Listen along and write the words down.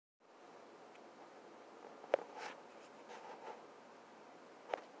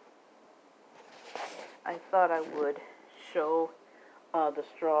thought I would show the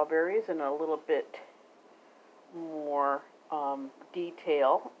strawberries in a little bit more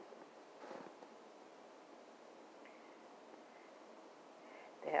detail.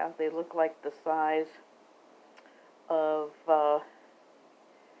 They look like the size of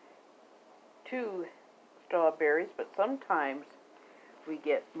 2 strawberries, but sometimes we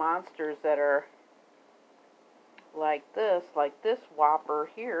get monsters that are like this Whopper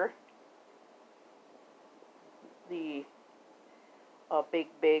here. The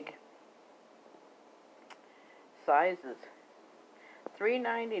big sizes.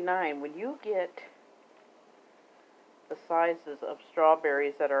 $3.99. When you get the sizes of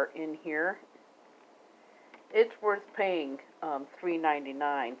strawberries that are in here, it's worth paying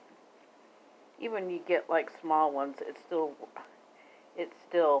 $3.99. Even you get like small ones, it's still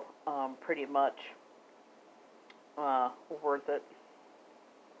pretty much worth it.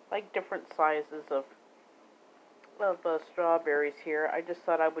 Like different sizes of strawberries here. I just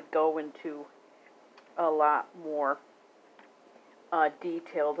thought I would go into a lot more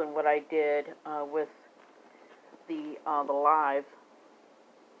detail than what I did with the live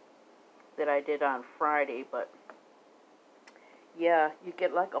that I did on Friday. But yeah, you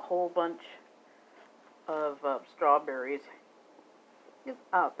get like a whole bunch of strawberries.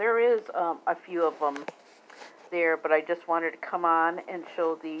 There is a few of them there, but I just wanted to come on and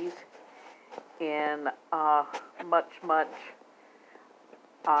show these in much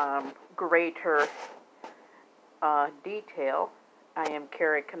greater detail. I am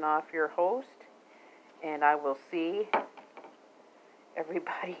Carrie Knopf, your host, and I will see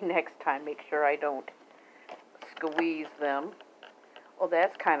everybody next time. Make sure I don't squeeze them. Oh,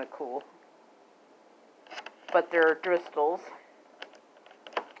 that's kind of cool. But they're Dristles,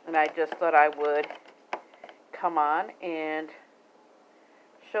 and I just thought I would come on and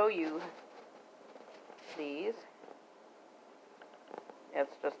show you these.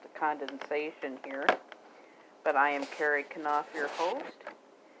 It's just a condensation here. But I am Carrie Knopf, your host,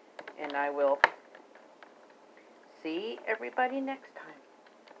 and I will see everybody next time.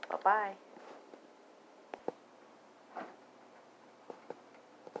 Bye-bye.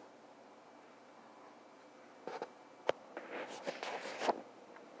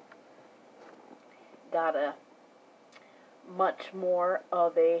 Got a much more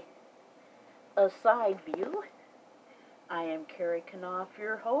of a side view. I am Carrie Knopf,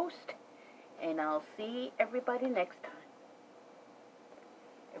 your host, and I'll see everybody next time.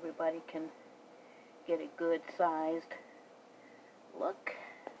 Everybody can get a good sized look.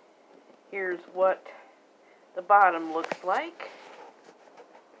 Here's what the bottom looks like.